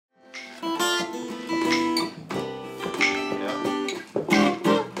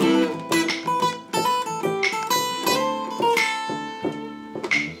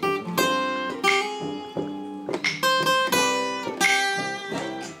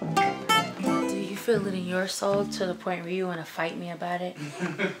feel it in your soul to the point where you want to fight me about it?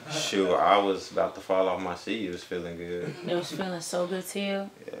 Sure, I was about to fall off my seat. It was feeling good. It was feeling so good to you?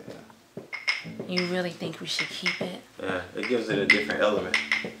 Yeah. You really think we should keep it? Yeah, it gives it a different element.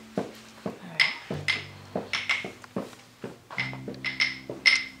 Alright.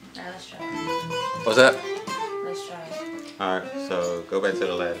 Now let's try it. What's that? Let's try it. Alright, so go back to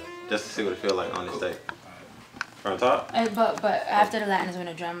the ladder. Just to see what it feels like on this tape. From top? But after the Latin is when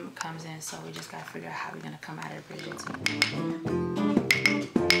the drum comes in, so we just gotta figure out how we're gonna come out of the bridges.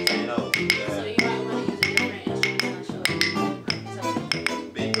 You know, So you might want to use a different instrument. So,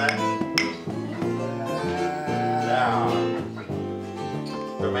 big black. Down.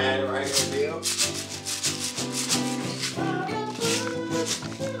 Dramatic right here, Bill.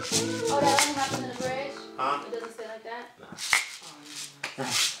 oh, that only happens in the bridge? Huh? It doesn't stay like that? Nah.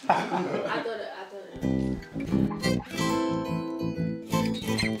 I thought it.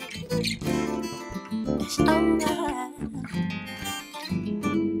 It's over.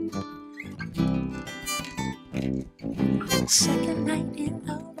 Second night in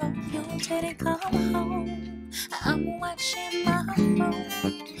a row, you didn't come home. I'm watching my phone,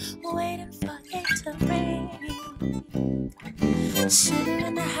 waiting for it to ring. Sitting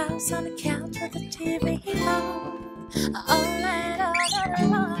in the house on the couch with the TV on, all night, all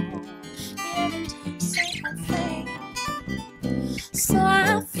alone. You didn't say a thing. So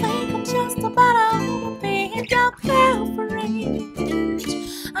I think I'm just about over being your girlfriend.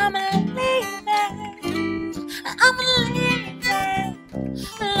 I'm leaving. I'm leaving.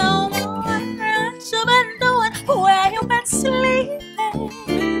 No more what you've been doing, where you've been sleeping.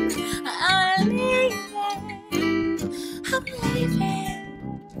 I'm leaving. I'm leaving.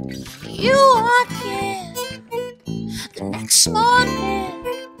 You walk in the next morning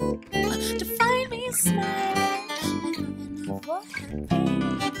to find me smiling.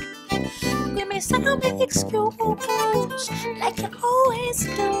 Give me some excuse like you always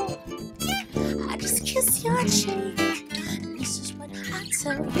do. I just kiss your cheek, and this is what I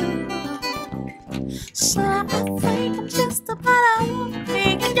tell you. So I think I'm just about over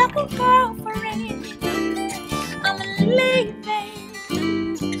being your girlfriend. I'm leaving.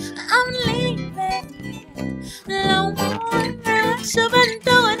 I'm leaving. No more what you've been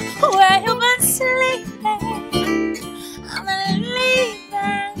doing, where you've been sleeping. I'm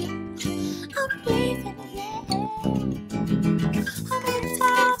leaving. I'm leaving, yeah. How many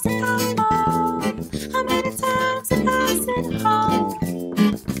times did I fall? How many times did I sit home?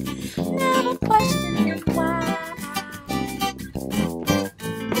 Never questioning why.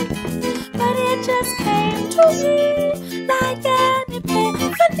 But it just came to me like an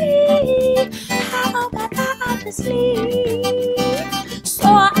epiphany. How about I just leave? So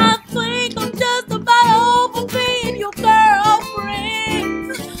I think I'm just about over being your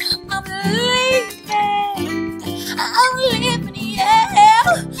girlfriend. I'm leaving. I'm leaving, yeah.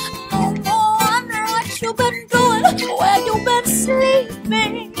 No more wondering what you've been doing, where you've been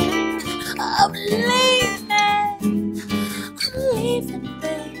sleeping. I'm leaving. I'm leaving,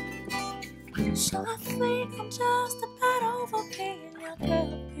 babe. So I think I'm just about over being your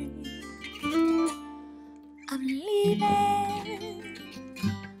girlfriend. I'm leaving.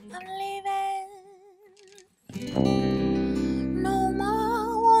 I'm leaving. No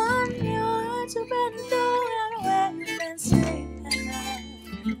more wondering what you've been doing, where you've been sleeping.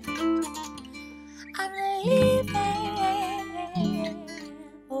 I'm leaving.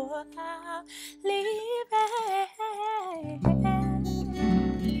 Oh, I'm leaving.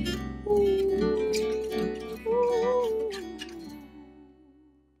 Ooh.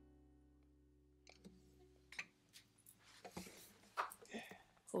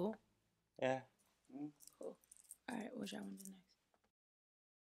 Cool. Yeah. Cool. Alright, what y'all want to do next?